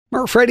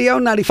Murph Radio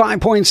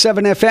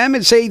 95.7 FM.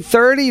 It's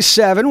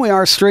 8:37. We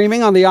are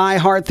streaming on the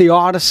iHeart, the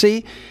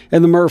Odyssey,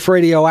 and the Murph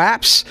Radio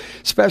apps.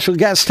 Special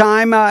guest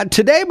time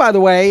today, by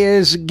the way,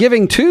 is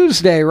Giving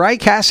Tuesday, right?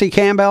 Cassie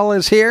Campbell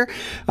is here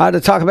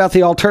to talk about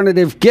the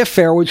alternative gift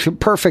fair, which is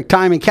perfect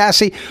timing.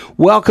 Cassie,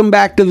 welcome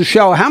back to the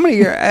show. How many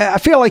years? I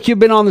feel like you've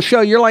been on the show.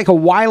 You're like a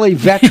wily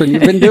veteran.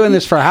 You've been doing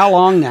this for how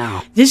long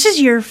now? This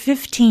is year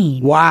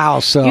 15.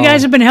 Wow. So you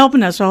guys have been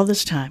helping us all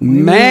this time.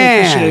 We really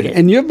appreciate it.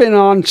 And you've been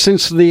on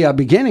since the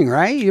beginning,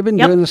 right? You've been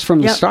doing this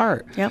from the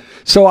start. Yep.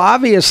 So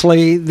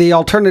obviously the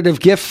alternative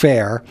gift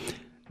fair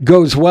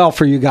goes well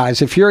for you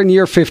guys. If you're in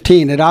year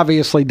 15, it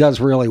obviously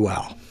does really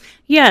well.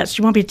 Yes,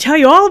 you want me to tell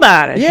you all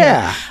about it?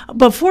 Yeah.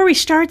 Before we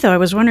start, though, I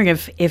was wondering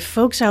if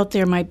folks out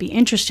there might be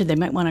interested, they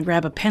might want to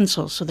grab a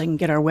pencil so they can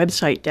get our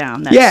website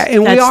down.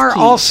 We are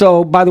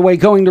also, by the way,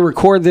 going to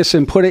record this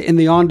and put it in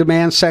the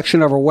on-demand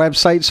section of our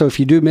website. So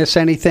if you do miss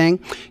anything,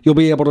 you'll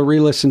be able to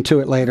re-listen to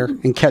it later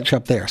and catch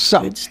up there.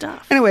 So, good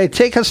stuff. Anyway,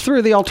 take us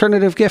through the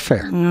alternative gift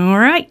fair. All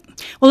right.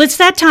 Well, it's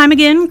that time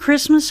again,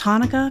 Christmas,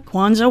 Hanukkah,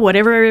 Kwanzaa,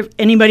 whatever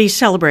anybody's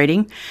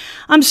celebrating.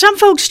 Some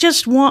folks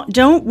just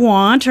don't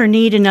want or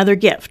need another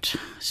gift.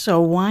 So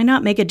why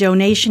not make a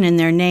donation in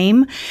their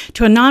name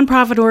to a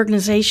nonprofit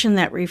organization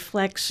that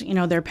reflects,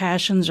 their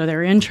passions or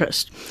their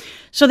interest?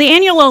 So the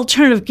annual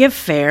Alternative Gift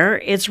Fair,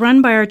 it's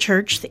run by our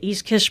church, the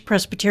East Kish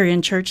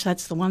Presbyterian Church.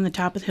 That's the one on the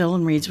top of the hill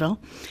in Reedsville.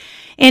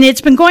 And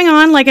it's been going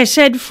on, like I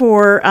said,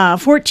 for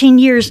 14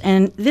 years,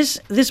 and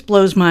this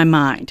blows my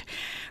mind.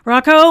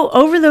 Rocco,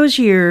 over those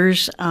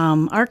years,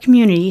 our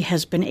community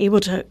has been able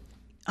to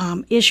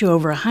issue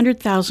over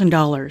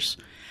 $100,000.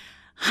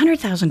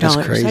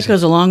 $100,000. That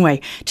goes a long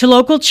way. To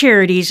local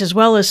charities as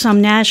well as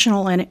some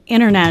national and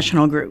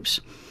international groups.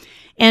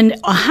 And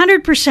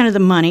 100% of the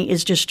money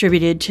is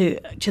distributed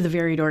to the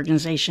varied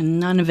organization.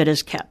 None of it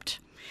is kept.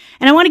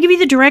 And I want to give you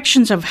the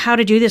directions of how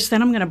to do this.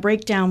 Then I'm going to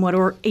break down what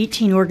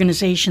 18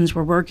 organizations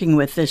we're working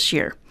with this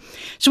year.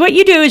 So what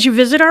you do is you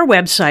visit our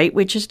website,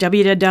 which is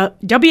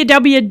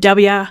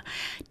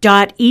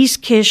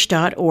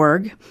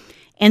www.eastkish.org,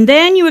 and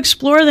then you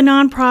explore the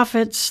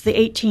nonprofits, the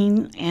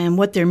 18, and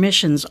what their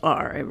missions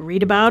are.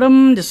 Read about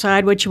them,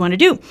 decide what you want to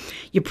do.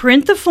 You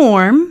print the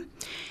form,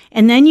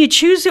 and then you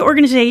choose the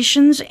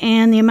organizations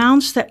and the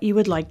amounts that you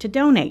would like to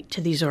donate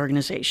to these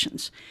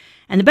organizations.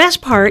 And the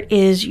best part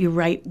is you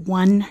write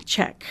one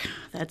check.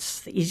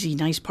 That's the easy,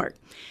 nice part.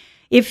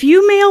 If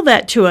you mail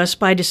that to us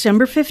by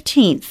December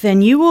 15th,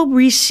 then you will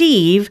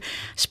receive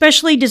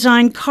specially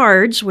designed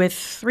cards with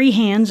 3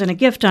 hands and a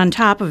gift on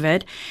top of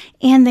it.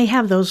 And they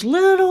have those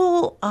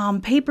little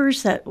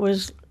papers that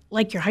was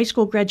like your high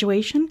school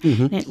graduation.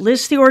 Mm-hmm. And it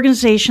lists the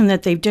organization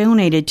that they've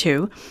donated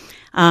to.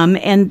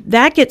 And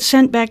that gets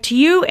sent back to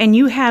you, and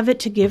you have it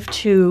to give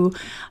to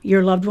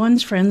your loved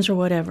ones, friends, or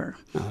whatever.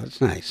 Oh,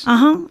 that's nice.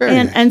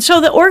 Nice. And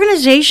so the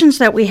organizations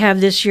that we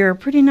have this year are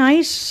pretty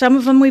nice. Some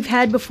of them we've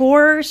had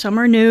before, some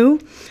are new.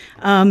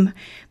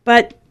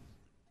 But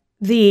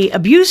the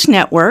Abuse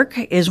Network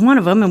is one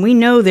of them, and we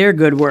know their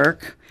good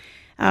work.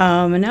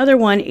 Another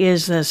one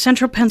is the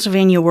Central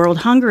Pennsylvania World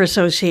Hunger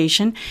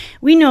Association.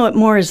 We know it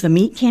more as the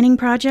Meat Canning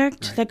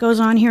Project that goes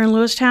on here in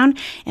Lewistown.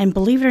 And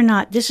believe it or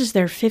not, this is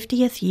their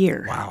 50th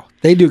year. Wow.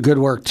 They do good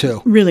work,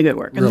 too. Really good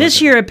work. And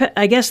this year,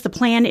 I guess the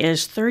plan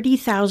is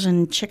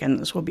 30,000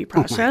 chickens will be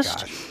processed.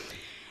 Oh, my gosh.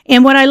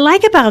 And what I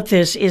like about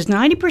this is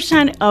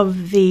 90%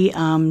 of the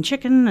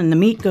chicken and the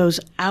meat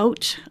goes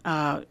out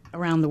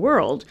around the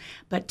world,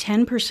 but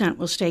 10%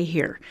 will stay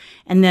here.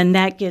 And then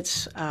that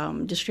gets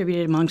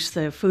distributed amongst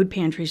the food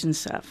pantries and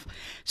stuff.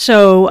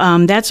 So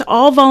that's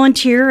all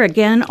volunteer.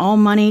 Again, all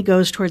money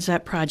goes towards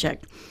that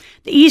project.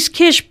 The East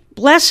Kish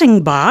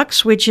Blessing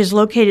Box, which is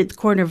located at the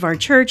corner of our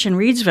church in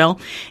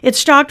Reedsville, it's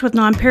stocked with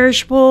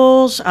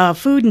non-perishables,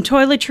 food and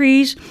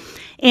toiletries,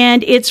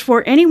 and it's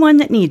for anyone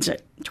that needs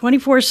it.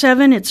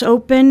 24/7, it's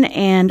open,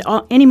 and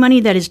any money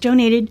that is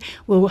donated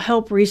will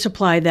help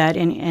resupply that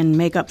and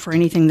make up for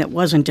anything that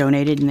wasn't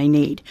donated and they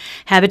need.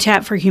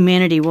 Habitat for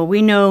Humanity, well,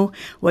 we know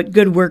what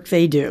good work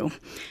they do.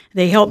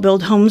 They help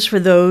build homes for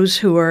those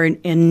who are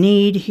in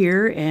need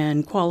here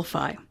and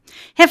qualify.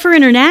 Heifer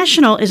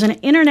International is an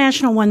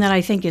international one that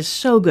I think is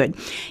so good.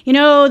 You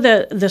know,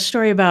 the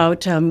story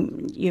about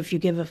if you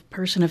give a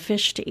person a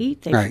fish to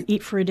eat, they can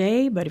eat for a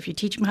day, but if you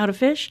teach them how to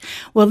fish,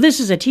 well, this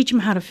is a teach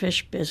them how to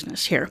fish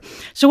business here.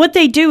 So what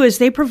they do is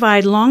they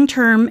provide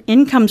long-term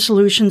income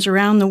solutions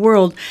around the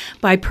world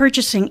by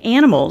purchasing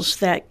animals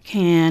that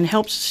can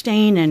help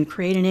sustain and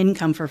create an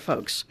income for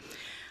folks.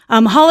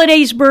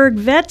 Hollidaysburg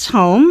Vets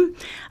Home.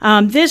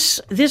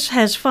 This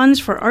has funds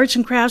for arts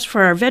and crafts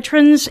for our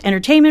veterans,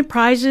 entertainment,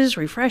 prizes,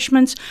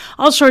 refreshments,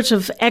 all sorts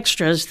of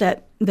extras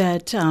that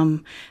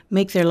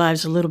make their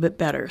lives a little bit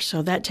better.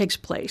 So that takes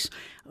place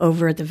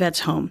over at the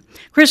Vets Home.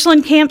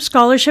 Chrysalin Camp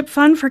Scholarship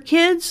Fund for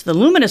Kids, the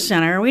Lumina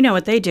Center, we know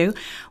what they do.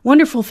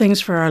 Wonderful things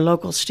for our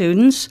local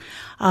students.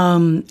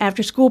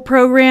 After school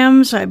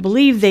programs, I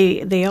believe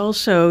they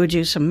also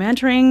do some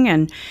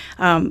mentoring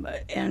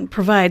and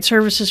provide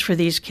services for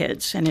these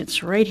kids, and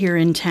it's right here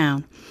in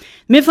town.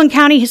 Mifflin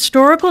County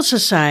Historical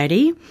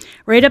Society,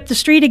 right up the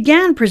street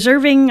again,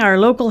 preserving our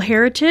local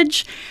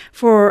heritage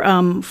for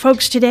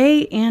folks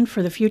today and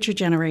for the future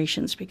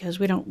generations, because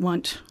we don't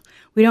want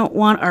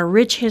our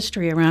rich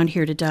history around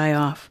here to die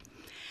off.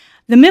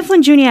 The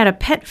Mifflin Juniata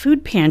Pet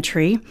Food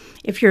Pantry,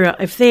 if you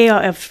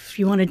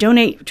want to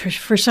donate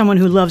for someone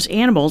who loves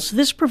animals,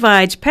 this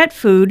provides pet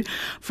food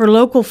for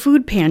local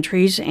food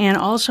pantries and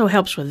also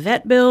helps with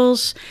vet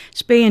bills,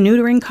 spay and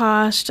neutering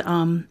costs.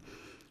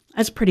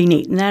 That's pretty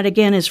neat. And that,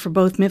 again, is for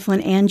both Mifflin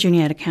and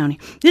Juniata County.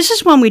 This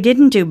is one we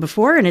didn't do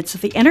before, and it's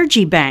the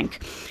Energy Bank.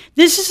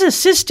 This is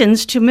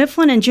assistance to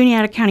Mifflin and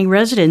Juniata County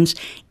residents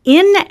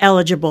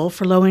ineligible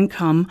for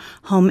low-income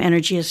home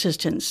energy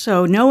assistance.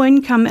 So no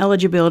income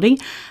eligibility,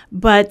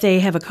 but they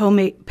have a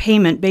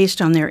co-payment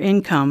based on their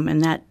income,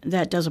 and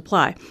that does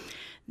apply.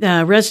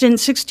 The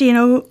residents 60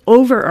 and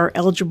over are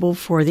eligible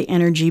for the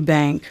Energy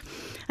Bank.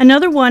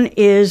 Another one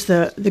is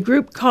the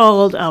group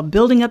called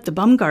Building Up the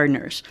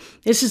Bumgardeners.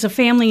 This is a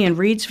family in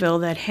Reedsville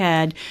that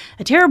had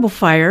a terrible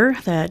fire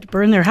that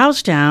burned their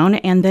house down,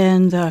 and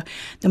then the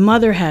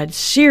mother had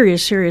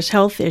serious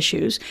health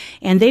issues,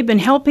 and they've been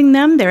helping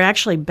them. They're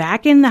actually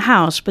back in the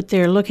house, but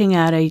they're looking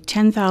at a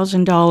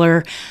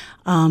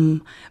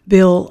 $10,000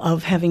 bill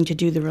of having to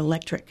do their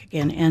electric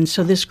again, and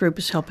so this group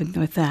is helping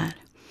with that.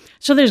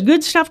 So there's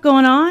good stuff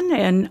going on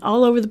and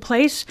all over the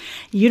place.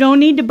 You don't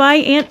need to buy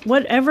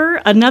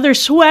another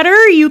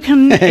sweater. You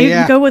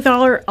can go with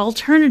our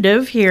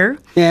alternative here.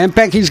 Yeah, and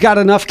Becky's got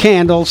enough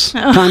candles.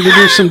 Time to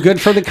do some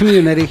good for the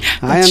community.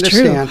 I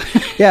understand.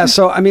 True. Yeah,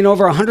 so,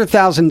 over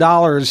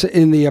 $100,000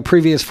 in the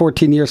previous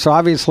 14 years. So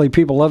obviously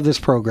people love this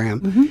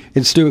program. Mm-hmm.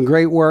 It's doing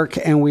great work,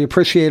 and we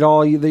appreciate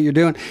all that you're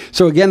doing.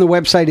 So again, the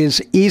website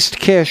is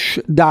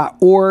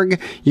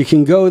eastkish.org. You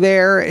can go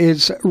there.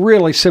 It's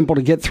really simple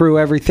to get through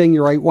everything.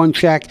 You write one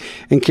check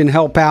and can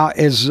help out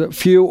as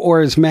few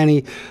or as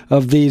many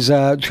of these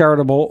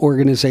charitable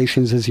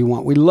organizations as you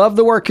want. We love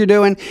the work you're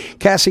doing.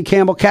 Cassie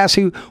Campbell.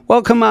 Cassie,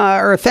 welcome,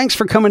 or thanks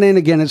for coming in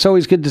again. It's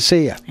always good to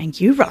see you. Thank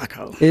you,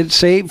 Rocco.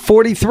 It's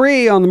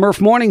 8:43 on the Murph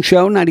Morning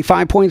Show,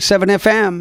 95.7 FM.